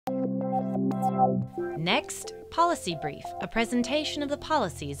Next, Policy Brief, a presentation of the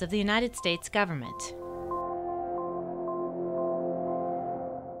policies of the United States government.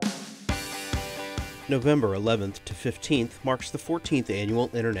 November 11th to 15th marks the 14th Annual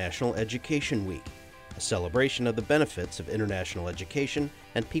International Education Week, a celebration of the benefits of international education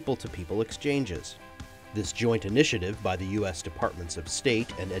and people-to-people exchanges. This joint initiative by the U.S. Departments of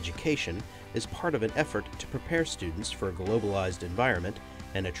State and Education is part of an effort to prepare students for a globalized environment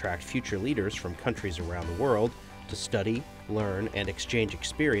and attract future leaders from countries around the world to study, learn, and exchange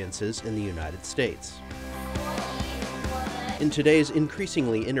experiences in the United States. In today's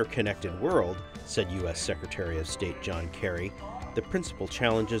increasingly interconnected world, said U.S. Secretary of State John Kerry, the principal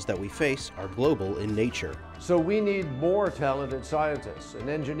challenges that we face are global in nature. So we need more talented scientists and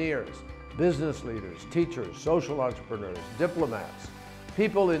engineers, business leaders, teachers, social entrepreneurs, diplomats,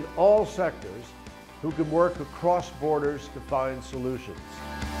 people in all sectors who can work across borders to find solutions.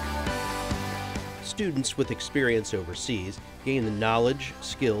 Students with experience overseas gain the knowledge,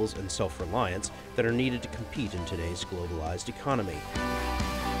 skills, and self-reliance that are needed to compete in today's globalized economy.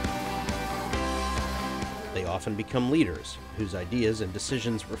 They often become leaders, whose ideas and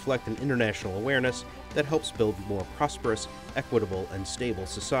decisions reflect an international awareness that helps build more prosperous, equitable, and stable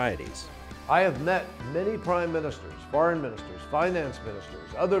societies. I have met many prime ministers, foreign ministers, finance ministers,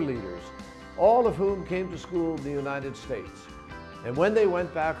 other leaders, all of whom came to school in the United States. And when they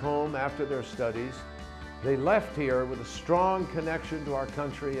went back home after their studies, they left here with a strong connection to our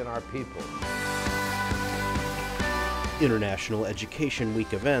country and our people. International Education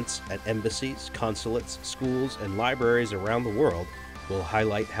Week events at embassies, consulates, schools, and libraries around the world will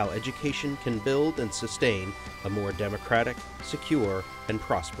highlight how education can build and sustain a more democratic, secure, and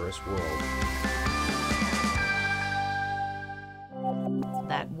prosperous world.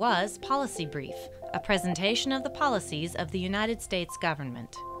 That was Policy Brief, a presentation of the policies of the United States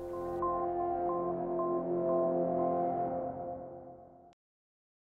government.